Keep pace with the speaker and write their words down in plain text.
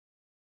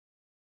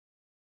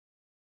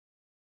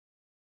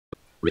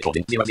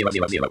Recording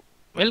 000.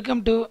 Welcome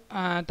to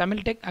Tamil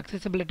Tech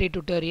Accessibility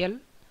Tutorial.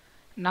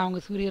 நான்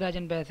உங்கள்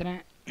சூரியராஜன்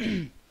பேசுகிறேன்.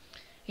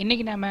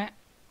 இன்றைக்கி நம்ம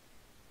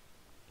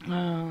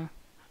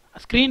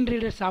ஸ்க்ரீன்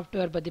ரீடர்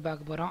சாஃப்ட்வேர் பற்றி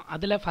பார்க்க போகிறோம்.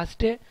 அதில்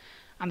ஃபஸ்ட்டு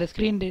அந்த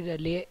ஸ்க்ரீன்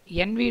ரீடர்லேயே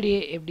nvda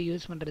எப்படி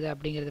யூஸ் பண்ணுறது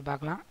அப்படிங்கிறது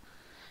பார்க்கலாம்.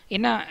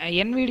 ஏன்னா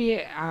nvda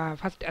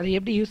ஃபஸ்ட் அதை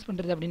எப்படி யூஸ்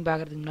பண்ணுறது அப்படின்னு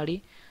பார்க்குறதுக்கு முன்னாடி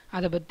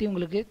அதை பற்றி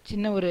உங்களுக்கு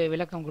சின்ன ஒரு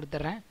விளக்கம்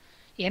கொடுத்துட்றேன்.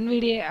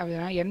 nvda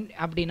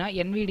அப்படின்னா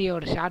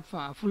nvdaயோட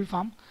full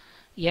form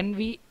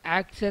NV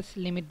Access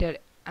Limited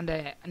அந்த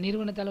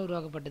நிறுவனத்தால்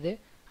உருவாக்கப்பட்டது.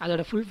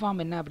 அதோட ஃபுல் ஃபார்ம்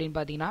என்ன அப்படின்னு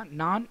பார்த்தீங்கன்னா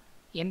நான்,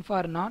 N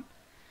ஃபார் நான்,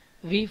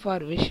 V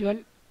for visual,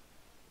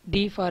 D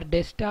for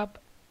desktop,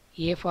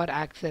 A for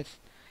access.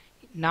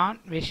 நான்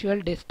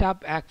விஷுவல்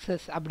டெஸ்க்டாப்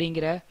ஆக்சஸ்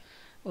அப்படிங்கிற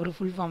ஒரு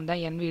ஃபுல் ஃபார்ம்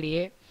தான்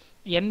NVDA.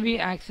 NV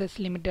Access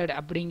Limited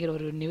அப்படிங்கிற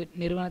ஒரு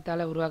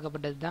நிறுவனத்தால்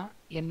உருவாக்கப்பட்டது தான்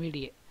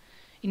NVDA.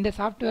 இந்த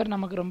சாஃப்ட்வேர்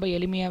நமக்கு ரொம்ப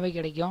எளிமையாகவே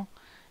கிடைக்கும்.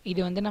 இது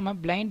வந்து நம்ம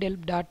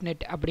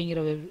blindhelp.net அப்படிங்கிற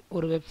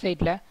ஒரு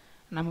வெப்சைட்டில்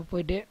நம்ம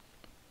போய்ட்டு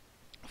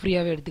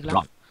ஃப்ரீயாகவே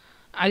எடுத்துக்கலாம்.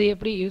 அது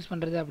எப்படி யூஸ்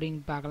பண்ணுறது அப்படின்னு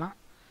பார்க்கலாம்.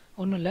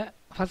 ஒன்றும் இல்லை,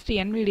 ஃபஸ்ட்டு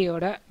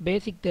nvdaயோட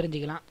பேசிக்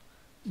தெரிஞ்சுக்கலாம்.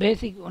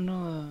 பேசிக்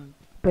ஒன்றும்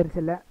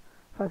பெருசில்லை.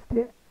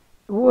 ஃபஸ்ட்டு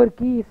ஒவ்வொரு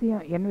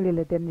கீஸையும்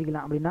nvdaயில்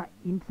தெரிஞ்சுக்கலாம். அப்படின்னா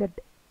இன்செட்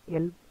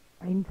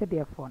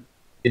F1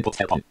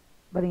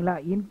 பார்த்தீங்களா,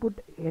 இன்புட்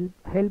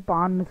ஹெல்ப்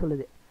ஆன்னு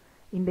சொல்லுது.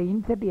 இந்த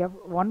இன்செட்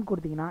F1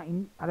 கொடுத்தீங்கன்னா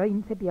அதாவது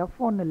இன்செட்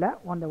F1 இல்லை,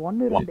 அந்த 1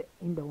 2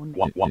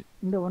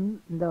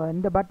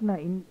 இந்த பட்டன்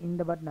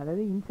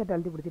அதாவது இன்செட்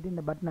அழுத்தி பிடிச்சிட்டு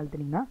இந்த பட்டன்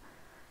அழுத்தினீங்கன்னா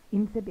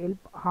இன்செட்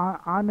ஹெல்ப்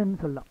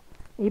ஆன்னு சொல்லலாம்.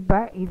 இப்போ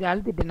இது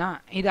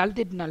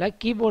அழுத்திட்டனால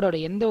கீபோர்டோட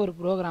எந்த ஒரு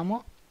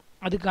ப்ரோக்ராமும்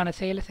அதுக்கான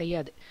செயலை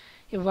செய்யாது.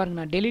 இப்போ பாருங்க,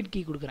 நான் டெலீட் கீ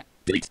கொடுக்குறேன்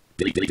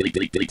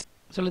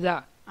சொல்லுதா,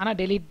 ஆனால்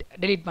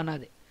டெலீட்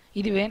பண்ணாது.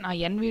 இதுவே நான்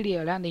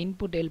nvdaவில் அந்த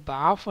இன்புட் ஹெல்ப்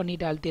ஆஃப்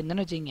பண்ணிவிட்டு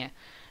அழுத்திருந்தேன்னு வச்சுக்கோங்க,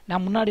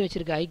 நான் முன்னாடி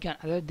வச்சிருக்க ஐக்கான்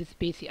அதாவது திஸ்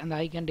பிசி அந்த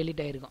ஐக்கான்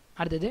டெலீட் ஆகிருக்கும்.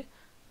 அடுத்தது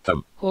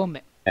ஹோம்,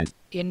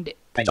 எண்டு,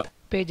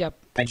 பேஜ் அப்,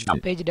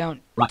 பேஜ் டவுன்,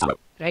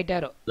 ரைட்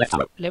ஆரோ,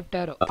 லெஃப்ட்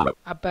ஆரோ,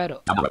 அப் ஆரோ,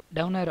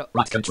 டவுன் ஆரோ,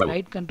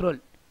 right control,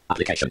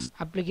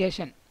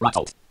 application,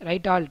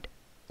 right alt,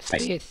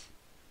 space,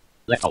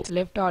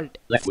 left alt,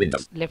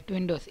 left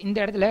Windows. இந்த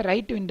இடத்துல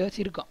ரைட் விண்டோஸ்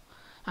இருக்கும்.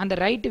 அந்த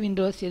ரைட்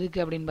விண்டோஸ்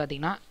எதுக்கு அப்படின்னு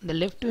பார்த்தீங்கன்னா, இந்த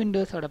லெஃப்ட்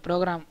விண்டோஸோட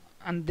ப்ரோக்ராம்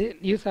வந்து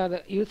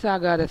யூஸ்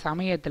ஆகாத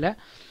சமயத்தில்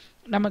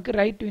நமக்கு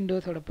ரைட்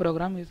விண்டோஸோட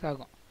ப்ரோக்ராம் யூஸ்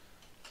ஆகும்.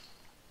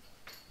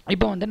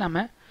 இப்போ வந்து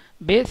நம்ம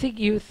பேசிக்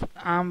யூஸ்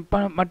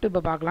மட்டும்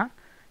இப்போ பார்க்கலாம்.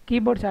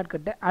 கீபோர்ட்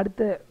ஷார்ட்கட்டை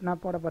அடுத்து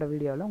நான் போட போகிற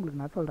வீடியோவில்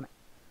உங்களுக்கு நான் சொல்கிறேன்.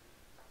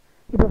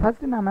 இப்போ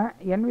ஃபஸ்ட்டு நம்ம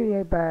nvda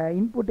இப்போ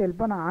இன்புட்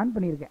ஹெல்ப்பை நான் ஆன்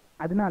பண்ணியிருக்கேன்.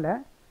 அதனால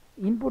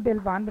இன்புட்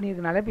ஹெல்ப் ஆன்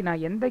பண்ணியிருக்கனால இப்போ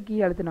நான் எந்த கீ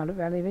அழுத்தினாலும்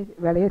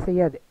வேலையே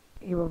செய்யாது.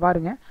 இப்போ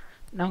பாருங்கள்,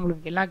 நான்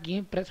உங்களுக்கு எல்லா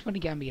கீயும் ப்ரெஸ்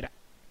பண்ணி காமிக்கிறேன்.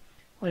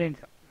 ஒரே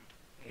நிமிஷம்.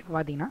 இப்போ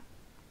பார்த்தீங்கன்னா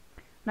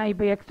நான்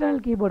இப்போ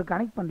எக்ஸ்டர்னல் கீபோர்டு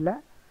கனெக்ட் பண்ணல,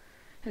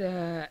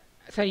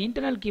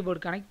 இன்டர்னல் கீபோர்டு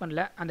கனெக்ட்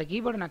பண்ணல. அந்த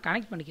கீபோர்டை நான்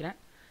கனெக்ட் பண்ணிக்கிறேன்.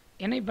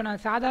 ஏன்னா இப்போ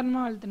நான்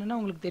சாதாரணமாக அழுத்தினேன்னா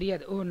உங்களுக்கு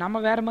தெரியாது. நம்ம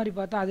வேறு மாதிரி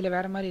பார்த்தா அதில்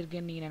வேறு மாதிரி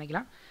இருக்குன்னு நீங்கள்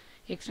நினைக்கலாம்.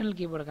 எக்ஸ்டர்னல்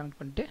கீபோர்டை கனெக்ட்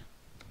பண்ணிட்டு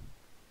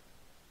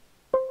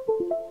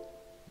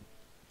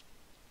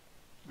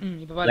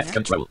இப்போ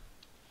பாருங்க,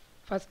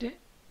 ஃபஸ்ட்டு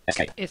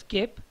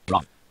எஸ்கேப்,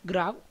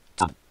 கிராவ்,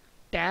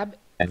 டேப்,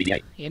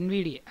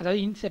 nvda அதாவது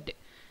இன்செட்.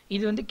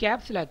 இது வந்து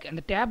கேப்ஸ் லாக்.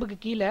 அந்த டேபுக்கு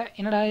கீழே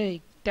என்னடா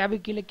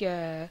டேபுக்கு கீழே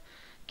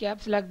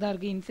கேப்ஸ் லாக் தான்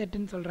இருக்குது,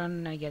 இன்செட்டுன்னு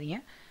சொல்கிறான்னு நினைக்காதீங்க.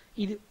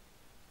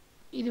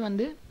 இது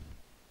வந்து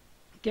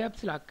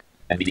கேப்ஸ் லாக்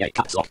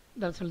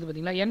தான் சொல்லுது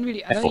பார்த்தீங்களா. nvda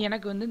அதாவது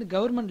எனக்கு வந்து இந்த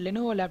கவர்மெண்ட்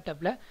லெனோவோ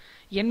லேப்டாப்பில்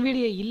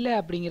nvda இல்லை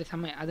அப்படிங்கிற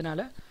சமயம், அதனால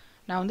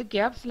நான் வந்து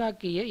கேப்ஸ் லாக்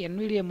கீயை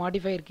nvda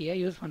மாடிஃபையர் கீயை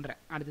யூஸ் பண்ணுறேன்.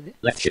 அடுத்தது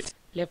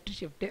left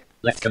shift,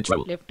 left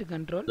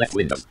control,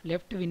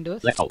 left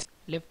Windows,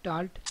 left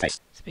alt,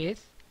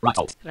 space,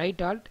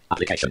 right alt,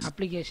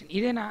 application.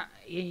 இதே நான்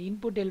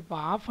இன்புட் ஹெல்ப்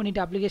ஆஃப்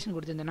பண்ணிவிட்டு அப்ளிகேஷன்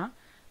கொடுத்துருந்தேன்னா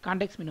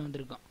கான்டெக்ஸ்ட் மெனு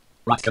வந்திருக்கும்.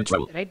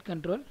 ரைட்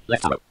கண்ட்ரோல்,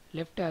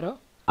 லெஃப்ட் ஆரோ,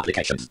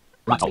 அப்ளிகேஷன்,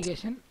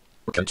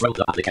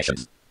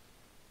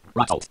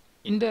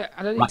 இந்த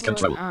அதாவது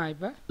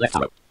இப்போ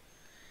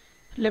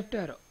லெஃப்ட்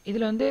ஆரோ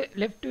இதில் வந்து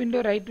லெஃப்ட் விண்டோ,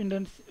 ரைட்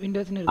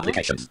விண்டோஸ்னு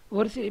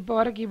இருக்கும். இப்போ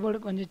வர கீபோர்டு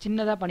கொஞ்சம்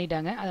சின்னதாக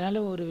பண்ணிட்டாங்க, அதனால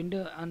ஒரு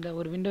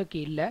விண்டோ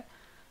கீ இல்லை.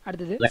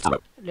 அடுத்தது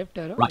லெஃப்ட்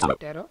ஆரோ,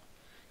 ரைட் ஆரோ.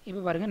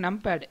 இப்போ பாருங்க,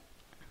 நம்பேடு,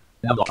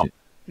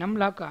 நம்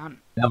லாக் ஆன்,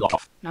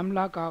 நம்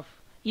லாக் ஆஃப்,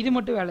 இது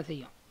மட்டும் வேலை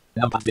செய்யும்.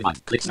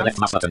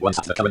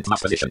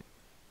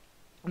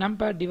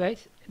 நம்பேட்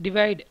device,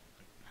 divide,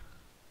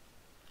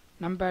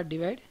 நம்பேட்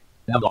divide,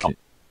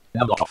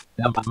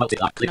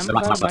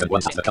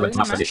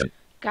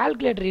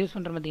 calculator use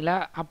பண்ணுறோம் பார்த்தீங்களா.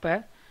 அப்போ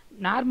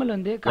நார்மல்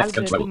வந்து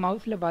கால்குலேட்டர்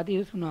மவுஸில் பார்த்து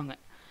யூஸ் பண்ணுவாங்க.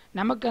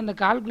 நமக்கு அந்த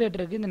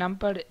கால்குலேட்டருக்கு இந்த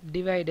நம்பேட்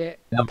டிவைடு,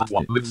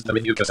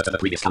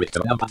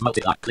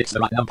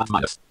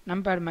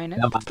 நம்பேட் மைனஸ்,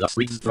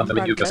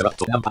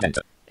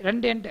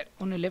 ரெண்டு என்டர்,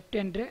 ஒன்று லெஃப்ட்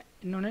என்ட்ரு,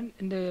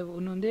 இன்னொன்று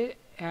ஒன்று வந்து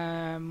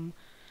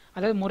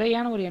அதாவது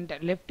முறையான ஒரு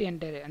என்டர், லெஃப்ட்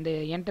என்டர் அந்த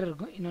என்டர்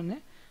இருக்கும், இன்னொன்று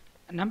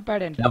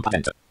நம்பேட்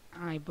என்டர்.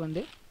 இப்போ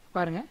வந்து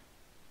பாருங்கள்,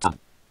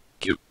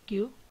 Q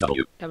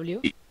W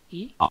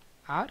E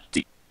R T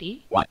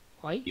Y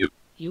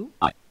U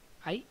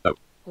I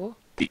O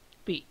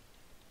P.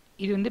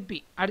 இது வந்து P.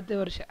 அடுத்த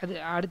வருஷம்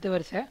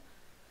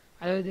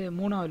அதாவது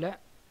 3வது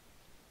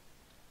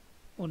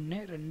 1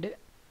 2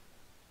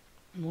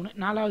 3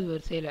 நாலாவது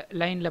வரிசையில்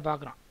லைனில்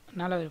பார்க்குறோம்.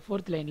 நாலாவது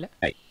 4th லைனில்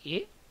A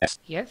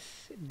S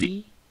T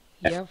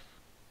F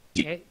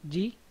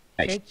G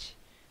H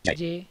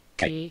J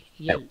K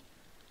L.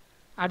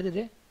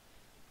 அடுத்தது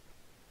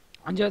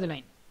 5வது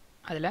லைன்,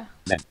 அதில்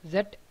Z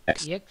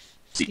X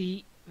C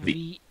V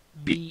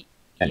B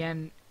N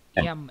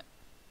M.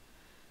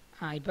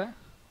 இப்போ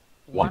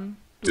 1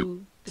 2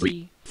 3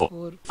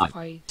 4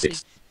 5 6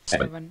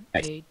 7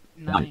 8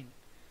 9.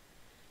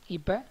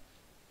 இப்போ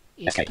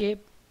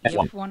escape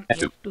F1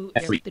 F2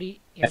 F3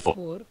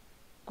 F4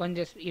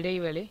 கொஞ்சம்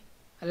இடைவேளை,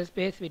 அதை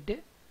ஸ்பேஸ் விட்டு,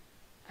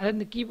 அதாவது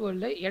இந்த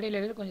கீபோர்டில்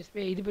இடையில கொஞ்சம்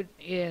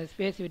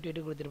ஸ்பேஸ் விட்டு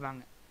விட்டு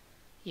கொடுத்துருப்பாங்க.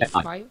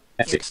 F5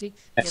 F6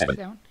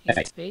 F7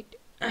 F8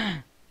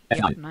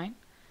 F9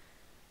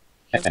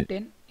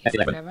 F10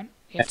 F11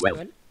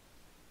 F12.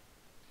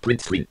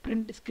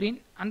 Print screen,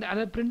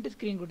 அதாவது பிரிண்ட்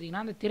ஸ்க்ரீன்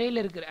கொடுத்தீங்கன்னா அந்த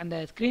திரையில் இருக்கிற அந்த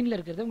ஸ்க்ரீனில்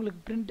இருக்கிறது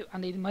உங்களுக்கு பிரிண்ட்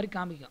அந்த இது மாதிரி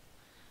காமிக்கும்.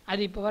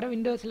 அது இப்போ வர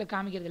விண்டோஸில்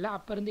காமிக்கிறது இல்லை,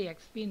 அப்போ இருந்து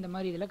எக்ஸ்பி இந்த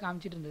மாதிரி இதில்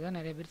காமிச்சிட்டு இருந்ததா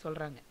நிறைய பேர்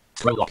சொல்கிறாங்க.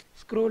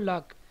 ஸ்க்ரோல்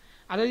லாக்,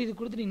 அதாவது இது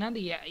கொடுத்துட்டிங்கன்னா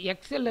அந்த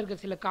எக்ஸலில் இருக்க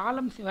சில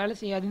காலம்ஸ் வேலை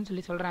செய்யாதுன்னு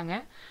சொல்லி சொல்கிறாங்க.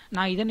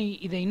 நான்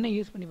இதை இன்னும்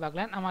யூஸ் பண்ணி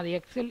பார்க்கல. நம்ம அதை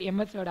எக்ஸல்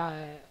எம்எஸோட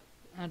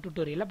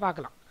டியூட்டோரியலில்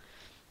பார்க்கலாம்.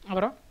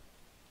 அப்புறம்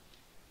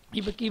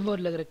இப்போ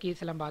கீபோர்டில் இருக்கிற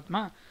கீஸ் எல்லாம்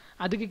பார்த்தோமா,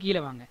 அதுக்கு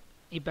கீழே வாங்க.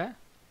 இப்போ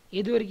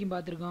எது வரைக்கும்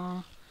பார்த்துருக்கோம்?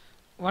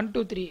 1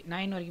 2 3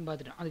 9 வரைக்கும்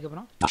பார்த்துட்டோம்.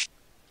 அதுக்கப்புறம்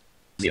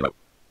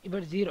இப்போ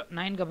 0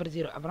 9க்கு அப்புறம்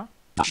 0, அப்புறம்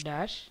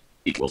டேஷ்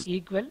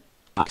ஈக்குவல்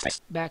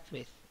பேக்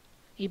ஸ்பேஸ்.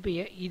 இப்போ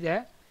இதை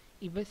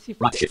இப்போ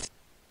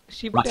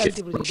ஷிஃப்ட்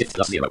அழுத்தி பிடிச்சி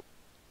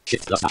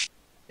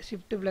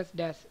ஷிஃப்ட் ப்ளஸ்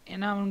டேஷ்.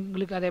 ஏன்னா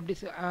உங்களுக்கு அது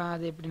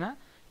எப்படின்னா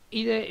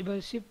இதை இப்போ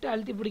ஷிஃப்ட்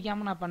அழுத்தி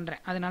பிடிக்காமல் நான்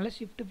பண்ணுறேன், அதனால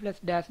ஷிஃப்ட்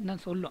ப்ளஸ் டேஷ்னு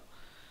தான் சொல்லும்.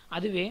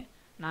 அதுவே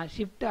நான்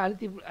ஷிஃப்ட்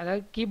அழுத்தி,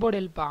 அதாவது கீபோர்டு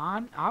ஹெல்ப்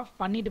ஆஃப்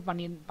பண்ணிட்டு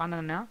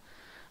பண்ணேன்னா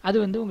அது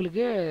வந்து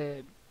உங்களுக்கு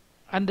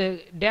அந்த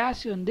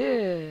டேஷ் வந்து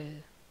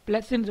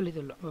ப்ளஸ்ன்னு சொல்லி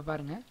சொல்லும். இப்போ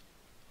பாருங்கள்,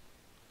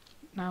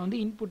 நான் வந்து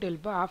இன்புட்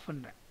ஹெல்ப்பை ஆஃப்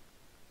பண்ணுறேன்.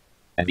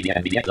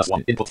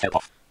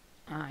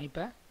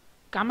 இப்போ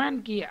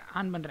கமாண்ட் கீ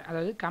ஆன் பண்ணுறேன்,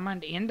 அதாவது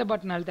கமாண்ட் எந்த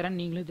பட்டன் அழுத்துறேன்னு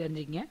நீங்களும்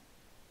தெரிஞ்சுக்கங்க.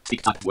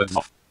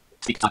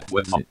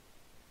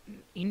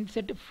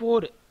 இன்செட்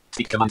 4.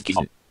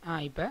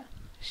 இப்போ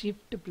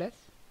ஷிஃப்ட்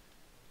ப்ளஸ்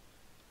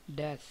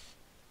டேஷ்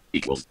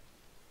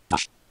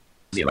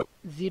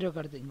 0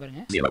 அடுத்து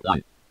பாருங்க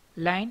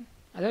லைன்,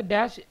 அதாவது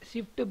டேஷ்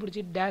ஷிஃப்ட்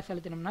பிடிச்சிட்டு டேஷ்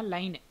அழுத்தினோம்னா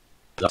லைனு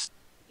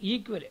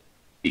ஈக்குவல்.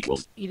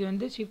 இது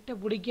வந்து ஷிஃப்ட்டை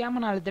பிடிக்காம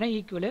நான் அழுத்துறேன்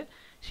ஈக்குவல்,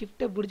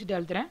 ஷிஃப்ட்டை பிடிச்சிட்டு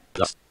அழுத்துறேன்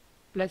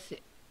ப்ளஸ்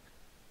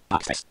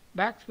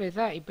பேக்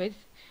ஸ்பேஸா. இப்போ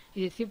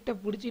இது ஷிஃப்ட்டை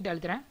பிடிச்சிட்டு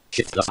அழுத்துறேன்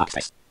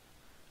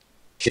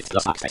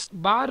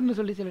பார்னு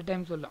சொல்லி சில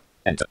டைம் சொல்லும்,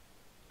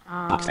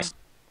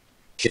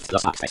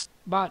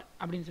 பார்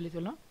அப்படின்னு சொல்லி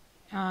சொல்லும்.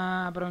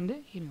 அப்புறம் வந்து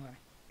இருங்க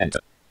வரேன்,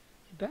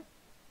 இப்போ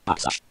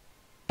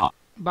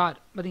பார்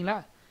பார்த்தீங்களா.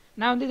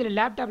 நான் வந்து இதில்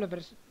லேப்டாப்பில்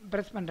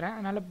ப்ரெஸ் பண்ணுறேன்,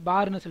 அதனால்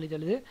பார்னு சொல்லி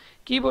சொல்லுது.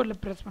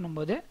 கீபோர்டில் ப்ரெஸ்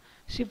பண்ணும்போது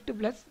ஷிஃப்ட்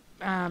ப்ளஸ்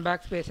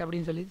பேக் ஸ்பேஸ்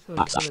அப்படின்னு சொல்லி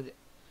சொல்லுது.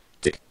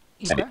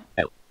 இப்போ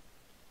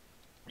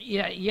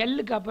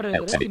எல்லுக்கு அப்புறம்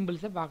இருக்கிற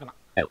சிம்பிள்ஸை பார்க்கலாம்.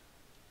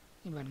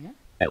 பாருங்க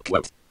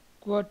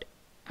கோட்,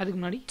 அதுக்கு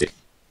முன்னாடி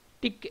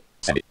டிக்.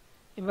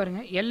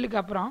 பாருங்க எல்லுக்கு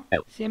அப்புறம்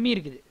செமி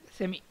இருக்குது,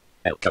 செமி.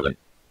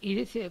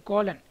 இது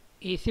கோலன்,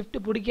 ஷிஃப்ட்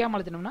பிடிக்காம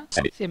அழுத்தினோம்னா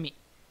செமி.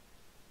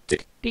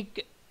 டிக்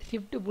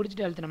ஷிஃப்ட்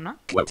பிடிச்சிட்டு அழுத்தினோம்னா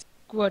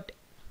குவர்ட்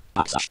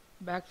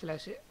பேக்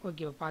ஸ்லாஷ்.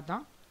 ஓகே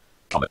பார்த்தோம்.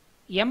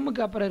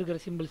 எம்முக்கு அப்புறம் இருக்கிற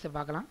சிம்பிள்ஸை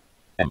பார்க்கலாம்.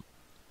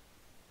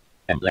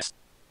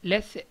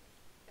 லெஸ்,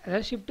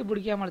 அதாவது ஷிஃப்ட்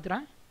பிடிக்காம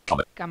அழுத்துறேன்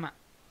கமா,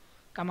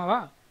 கமாவா.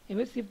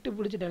 இப்போ ஷிஃப்ட்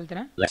பிடிச்சிட்டு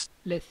அழுத்துறேன்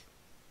லெஸ்.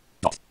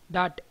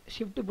 டாட்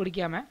ஷிஃப்ட்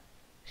பிடிக்காம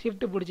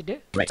ஷிஃப்ட் பிடிச்சிட்டு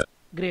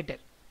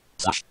கிரேட்டர்.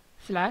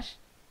 ஸ்லாஷ்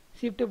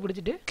ஷிஃப்ட்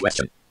பிடிச்சிட்டு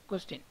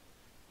கொஸ்டின்.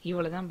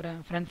 இவ்வளோ தான்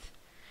ஃப்ரெண்ட்ஸ்.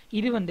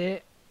 இது வந்து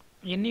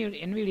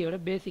NVDAவோட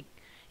பேசிக்.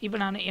 இப்போ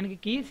எனக்கு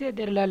கீஸே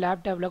தெரியல,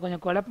 லேப்டாப்பில்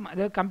கொஞ்சம் குழப்பம்,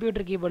 அதாவது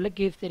கம்ப்யூட்டர் கீபோர்டில்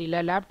கீஸ் தெரியல,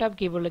 லேப்டாப்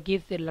கீபோர்டில்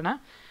கீஸ் தெரியலனா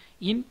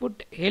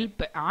இன்புட்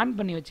ஹெல்ப் ஆன்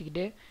பண்ணி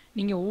வச்சுக்கிட்டு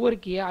நீங்கள் ஒவ்வொரு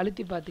கீயை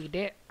அழுத்தி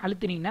பார்த்துக்கிட்டே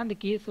அழுத்தினீங்கன்னா அந்த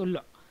கீயை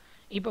சொல்லும்.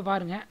 இப்போ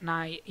பாருங்கள்,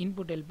 நான்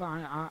இன்புட் ஹெல்ப்பை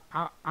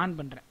ஆன்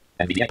பண்ணுறேன்.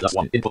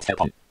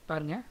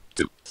 பாருங்க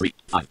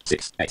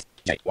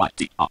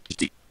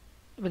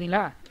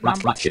பார்த்தீங்களா,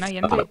 நான்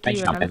எந்த கீ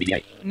வேணாலும்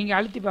நீங்கள்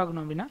அழுத்தி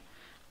பார்க்கணும் அப்படின்னா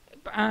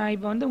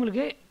இப்போ வந்து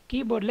உங்களுக்கு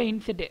கீபோர்டில்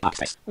இன்செட்டு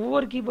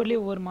ஒவ்வொரு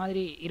கீபோர்ட்லேயும் ஒவ்வொரு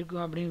மாதிரி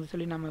இருக்கும் அப்படின்னு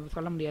சொல்லி நம்ம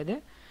சொல்ல முடியாது.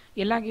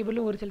 எல்லா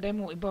கீபோர்ட்லையும் ஒரு சில டைம்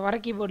இப்போ வர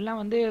கீபோர்ட்லாம்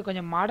வந்து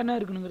கொஞ்சம் மாடர்னாக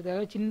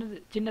இருக்கணுங்கிறதுக்காக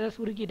சின்னதாக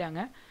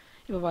சுருக்கிட்டாங்க.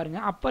 இப்போ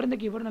பாருங்கள், அப்போ இருந்த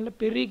கீபோர்டு நல்ல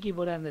பெரிய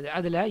கீபோர்டாக இருந்தது.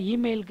 அதில்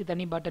இமெயிலுக்கு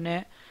தனி பட்டனு,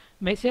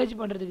 மெசேஜ்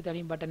பண்ணுறதுக்கு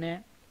தனி பட்டனு,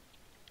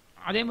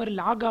 அதே மாதிரி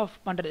லாக் ஆஃப்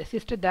பண்ணுறது,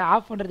 சிஸ்டத்தை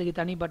ஆஃப் பண்ணுறதுக்கு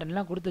தனி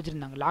பட்டன்லாம் கொடுத்து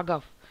வச்சுருந்தாங்க, லாக்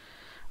ஆஃப்.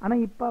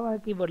 ஆனால் இப்போ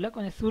கீபோர்டில்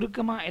கொஞ்சம்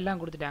சுருக்கமாக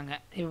எல்லாம் கொடுத்துட்டாங்க.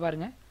 இப்போ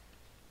பாருங்கள்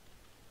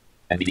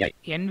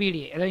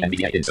NVDA, அதாவது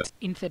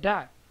இன்செட்டா.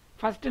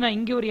 ஃபர்ஸ்ட் நான்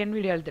இங்கே ஒரு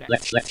NVDA அழுத்துறேன்,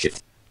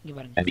 இங்கே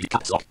பாருங்க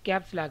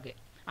கேப்ஸ் லாக்.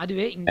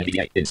 அதுவே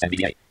இங்கே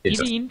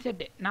இது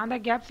இன்செட். நான்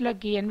தான் கேப்ஸ்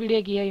லாக் கீ NVDA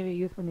கீயை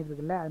யூஸ்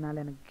பண்ணியிருக்குல்ல,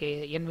 அதனால் எனக்கு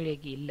NVDA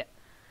கீ இல்லை.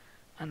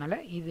 அதனால்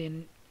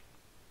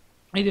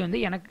இது வந்து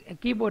எனக்கு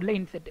கீபோர்டில்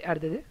இன்செட்.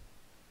 அடுத்தது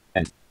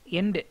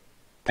எண்டு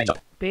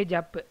பேஜ்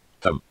அப்,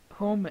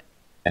 home,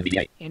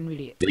 nvda,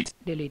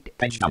 delete,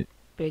 page down,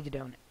 page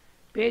down.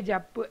 Page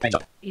அப்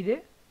இது,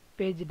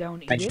 பேஜ்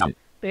டவுன் இது,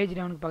 பேஜ்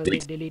டவுனுக்கு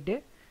பக்கத்துல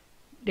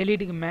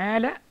டெலீட்டுக்கு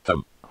மேல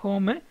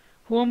ஹோம்,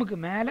 ஹோமுக்கு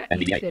மேல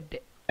இன்செட்.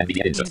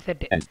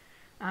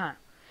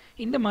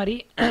 இந்த மாதிரி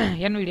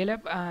NVDAல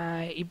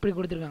இப்படி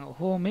கொடுத்துருக்காங்க.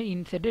 Home,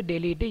 inset,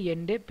 delete,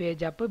 end,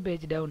 page அப்,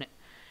 பேஜ் டவுனு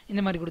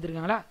இந்த மாதிரி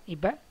கொடுத்துருக்காங்களா.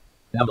 இப்போ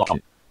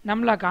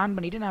நம்லாக் ஆன்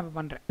பண்ணிட்டு நான் இப்போ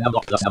பண்ணுறேன்.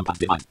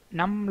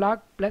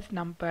 நம்லாக் ப்ளஸ்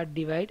நம்பேட்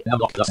டிவைட்,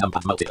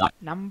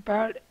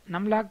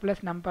 நம்லாக்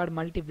ப்ளஸ் நம்பேட்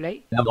மல்டிப்ளை.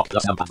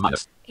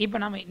 இப்போ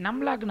நம்ம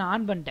நம்லாக் நான்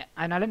ஆன் பண்ணிட்டேன்,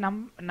 அதனால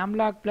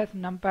நம்லாக் ப்ளஸ்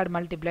நம்பேட்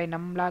மல்டிப்ளை,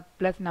 நம்லாக்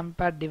ப்ளஸ்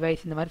நம்பேட்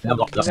டிவைஸ் இந்த மாதிரி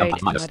சொல்லும். டிவைடு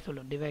இந்த மாதிரி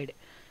சொல்லும். டிவைடு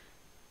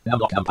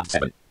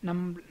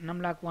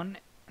நம்லாக் 1,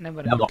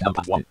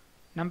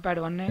 நம்பேட்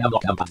 1,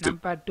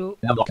 நம்பேட் 2,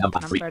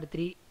 நம்பேட்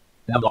 3,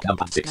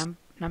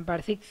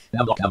 நம்பேட் 6,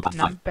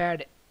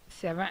 நம்பேட்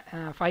 7,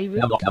 5,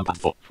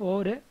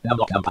 4,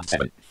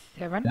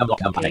 7,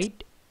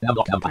 8,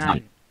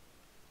 9.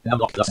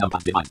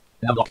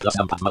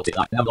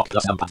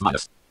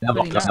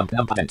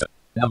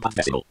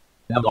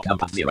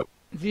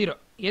 ஜீரோ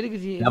எதுக்கு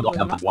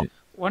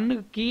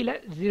 1க்கு கீழே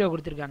 0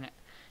 கொடுத்துருக்காங்க.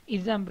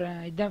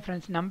 இதுதான்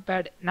ஃப்ரெண்ட்ஸ்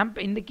நம்பேட்.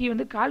 இந்த கீ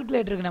வந்து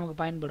கால்குலேட்டருக்கு நமக்கு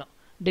பயன்படும்.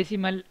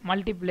 Decimal,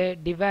 multiply,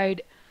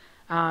 divide,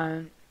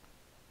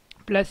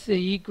 plus,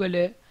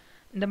 equal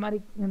இந்த மாதிரி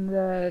இந்த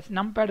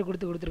நம்பேட்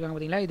கொடுத்துருக்காங்க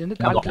பார்த்தீங்களா. இது வந்து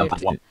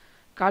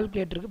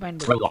கால்குலேட்டருக்கு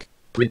பயன்படும்.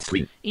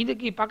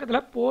 இதுக்கு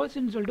பக்கத்தில்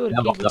போஸ்ன்னு சொல்லிட்டு ஒரு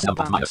கீ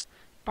கொடுத்துருப்பாங்க.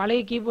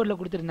 பழைய கீபோர்டில்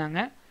கொடுத்துருந்தாங்க.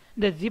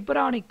 இந்த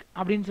ஜிப்ரானிக்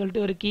அப்படின்னு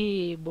சொல்லிட்டு ஒரு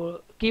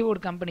கீபோர்டு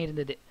கம்பெனி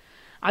இருந்தது,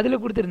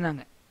 அதில்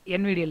கொடுத்துருந்தாங்க.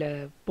 NVDAல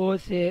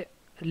போஸு,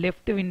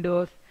 லெஃப்ட்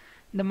விண்டோஸ்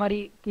இந்த மாதிரி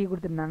கீ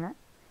கொடுத்துருந்தாங்க.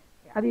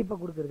 அது இப்போ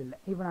கொடுக்குறது இல்லை.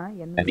 இப்போ நான்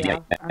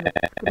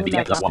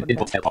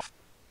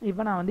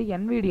இப்போ நான் வந்து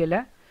NVDAல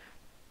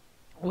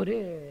ஒரு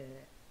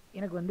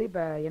எனக்கு வந்து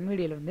இப்போ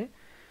NVDAல வந்து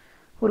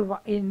ஒரு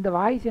இந்த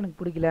வாய்ஸ் எனக்கு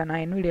பிடிக்கல,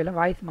 நான் NVDAல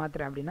வாய்ஸ்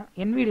மாற்றுறேன் அப்படின்னா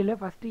NVDAல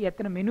ஃபஸ்ட்டு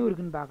எத்தனை மெனு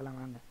இருக்குன்னு பார்க்கலாம்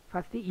வாங்க.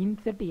 ஃபஸ்ட்டு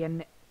இன்செட் N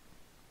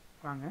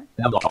வாங்க.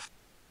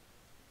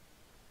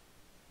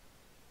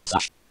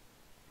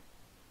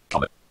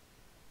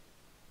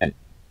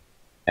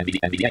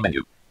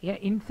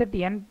 இன்செட்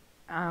N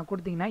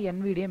கொடுத்தீங்கன்னா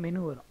NVDA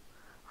மெனு வரும்.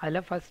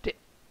 அதில் ஃபஸ்ட்டு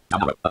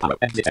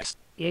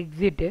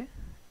எக்ஸிட்டு,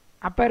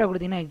 அப் ஏரோ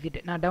கொடுத்தீங்கன்னா எக்ஸிட்.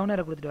 நான் டவுன்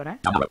ஏரோ கொடுத்துட்டு வரேன்.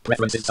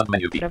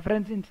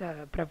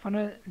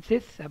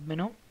 Preferences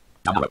submenu,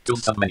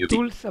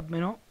 Tools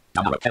submenu,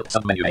 Help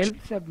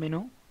submenu,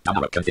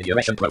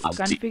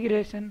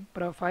 Configuration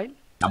profile,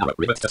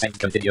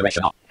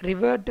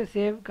 Revert to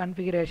save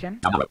configuration,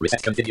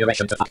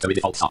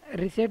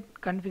 Reset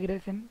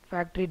configuration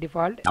factory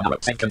default,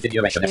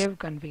 Save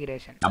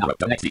configuration,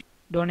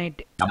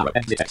 Donate,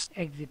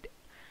 Exit.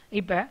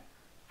 இப்போ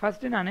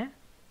first நான்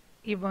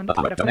இப்போ வந்து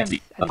preference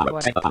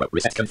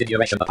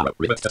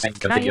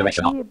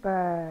இப்போ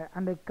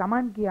அந்த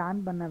கமாண்ட் கீ ஆன்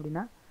பண்ண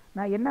அப்படின்னா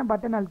நான் என்ன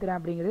பட்டன் அழுத்துறேன்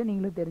அப்படிங்கிறது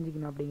நீங்களும்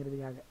தெரிஞ்சுக்கணும்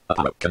அப்படிங்கிறதுக்காக.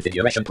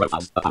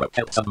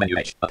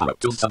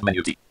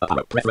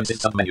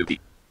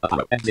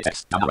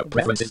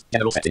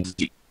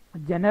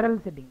 ஜெனரல்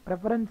செட்டிங்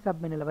ப்ரெஃபரன்ஸ்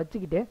சப்மெனுல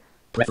வச்சுக்கிட்டு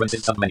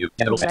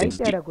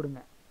ரைட் ஏரோ கொடுங்க.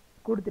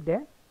 கொடுத்துட்டு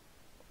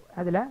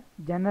அதில்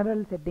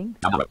general settings,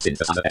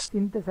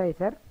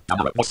 synthesiser,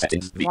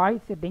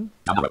 voice settings,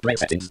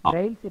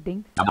 ரயில்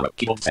settings,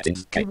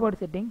 keyboard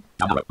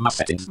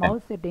settings,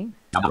 mouse settings,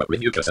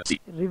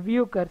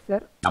 review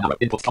cursor,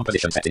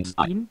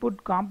 input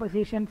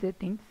composition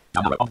settings,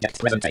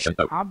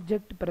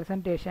 object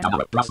presentation,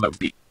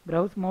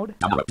 browse mode,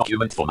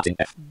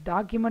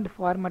 document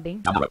formatting,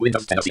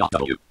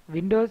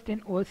 Windows 10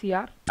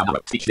 OCR,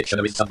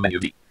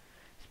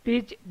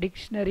 speech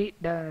dictionary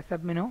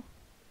submenu,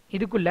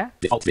 இதுக்குள்ள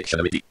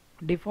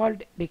default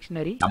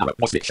dictionary,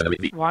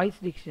 voice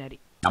dictionary,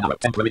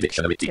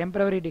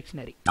 temporary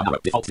dictionary,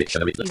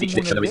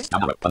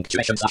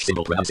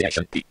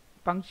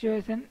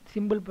 punctuation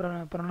symbol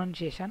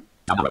pronunciation,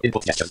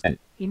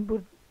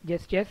 input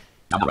gestures,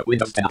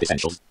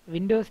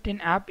 Windows 10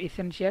 app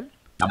essential,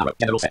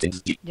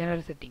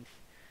 general settings.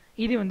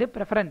 இது வந்து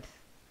preference,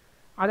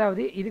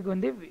 அதாவது இதுக்கு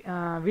வந்து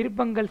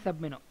விருப்பங்கள்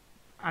submenu.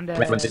 அந்த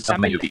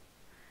தமிழ்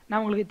நான்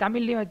உங்களுக்கு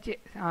தமிழ்லையும் வச்சு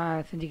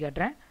செஞ்சு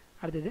காட்டுறேன்.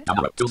 அடுத்தது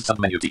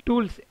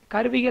டூல்ஸ்,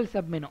 கருவிகள்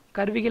சப்மெனு,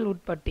 கருவிகள்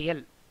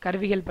உட்பட்டியல்,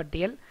 கருவிகள்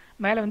பட்டியல்.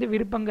 மேலே வந்து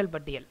விருப்பங்கள்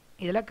பட்டியல்.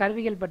 இதில்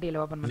கருவிகள் பட்டியலை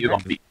ஓப்பன்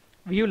பண்ணுறேன்.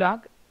 வியூ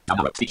லாக்,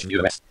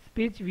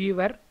 ஸ்பீச்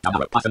வியூவர்,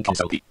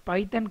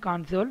 பைத்தன்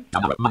console,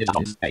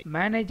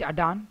 manage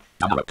அடான்ஸ்,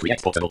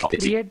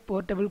 create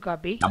portable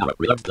copy,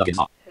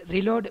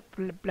 reload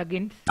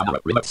plugins,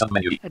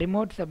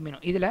 remote submenu.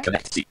 இதில்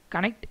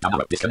connect,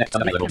 disconnect,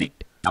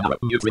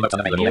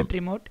 mute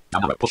remote,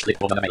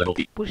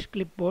 push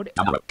clipboard,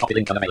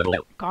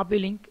 copy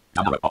link,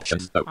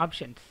 options,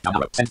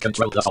 send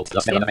controls,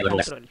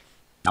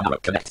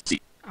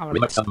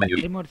 remote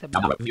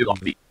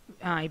submenu,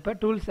 இப்போ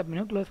டூல்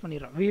சப்மெனு க்ளோஸ்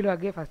பண்ணிடுறோம்.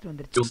 வியூலாகே ஃபர்ஸ்ட்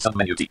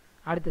வந்துருச்சு.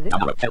 அடுத்தது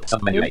help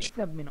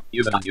submenu,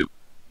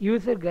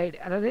 user guide.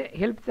 அதாவது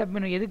help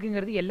submenu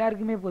எதுக்குங்கிறது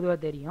எல்லாருக்குமே பொதுவாக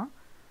தெரியும்.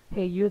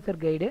 Hey user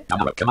guide.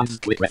 Number of commands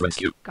quick reference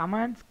queue.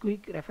 Commands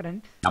quick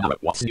reference. Number of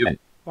what's new.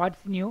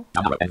 What's new?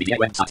 Number of NVDA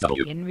website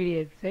W. nvda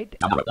website.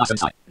 Number of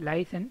license type.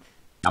 License.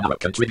 Number of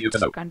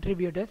contributors O.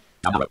 Contributors.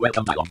 Number of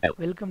welcome dialog L.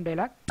 Welcome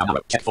dialog. Number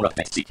of check for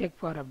updates C. Check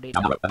for update.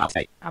 Number of about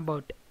A.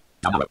 About.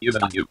 Number of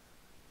user menu.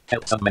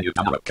 Help submenu.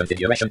 Number of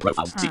configuration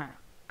profiles C.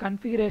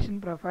 Configuration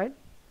profile.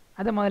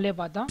 அதை முதல்ல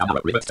பார்த்தோம். Number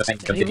of revert to save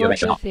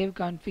configuration Revert to save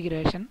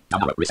configuration.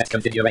 Number of reset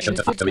configuration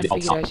to factory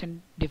default configuration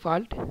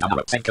default. Number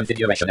of save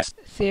configuration S.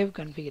 Save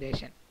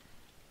configuration.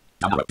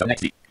 Number of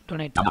donate C.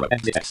 Donate. Number of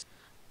exit X.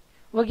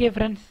 Okay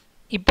friends,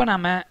 இப்போ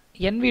நாம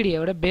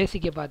NVDAவோட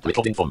பேசிக்கை பார்த்தோம்.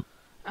 Recording form.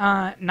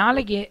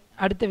 நாளைக்கு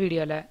அடுத்த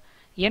வீடியோவில்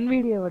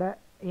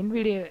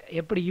NVDA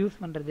எப்படி use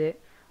பண்ணுறது,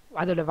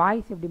 அதோட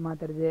voice எப்படி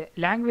மாற்றுறது,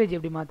 லாங்குவேஜ்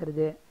எப்படி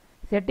மாற்றுறது,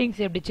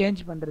 செட்டிங்ஸ் எப்படி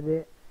சேஞ்ச் பண்ணுறது,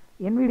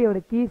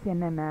 NVDAவோட கீஸ்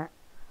என்னென்ன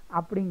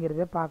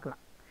அப்படிங்கிறத பார்க்கலாம்.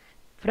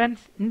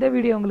 ஃப்ரெண்ட்ஸ், இந்த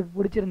வீடியோ உங்களுக்கு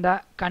பிடிச்சிருந்தா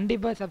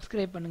கண்டிப்பாக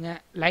சப்ஸ்கிரைப் பண்ணுங்கள்,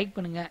 லைக்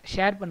பண்ணுங்கள்,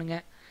 ஷேர்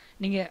பண்ணுங்கள்,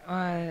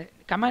 நீங்கள்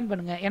கமெண்ட்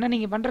பண்ணுங்கள். ஏன்னா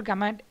நீங்கள் பண்ணுற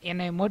கமெண்ட்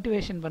என்னை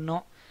மோட்டிவேஷன்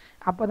பண்ணும்.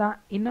 அப்போ தான்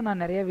இன்னும்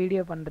நான் நிறைய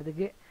வீடியோ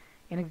பண்ணுறதுக்கு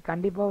எனக்கு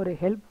கண்டிப்பாக ஒரு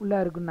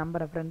ஹெல்ப்ஃபுல்லாக இருக்குன்னு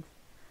நம்புகிறேன். ஃப்ரெண்ட்ஸ்,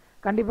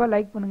 கண்டிப்பாக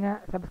லைக் பண்ணுங்கள்,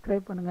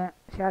 சப்ஸ்கிரைப் பண்ணுங்கள்,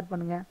 ஷேர்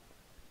பண்ணுங்கள்.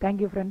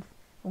 Thank you friends.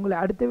 உங்களை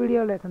அடுத்த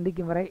வீடியோவில்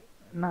சந்திக்கும் வரை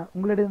நான்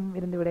உங்களிடம்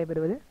இருந்து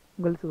விடைபெறுவது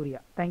உங்கள்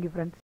சூர்யா. Thank you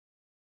friends.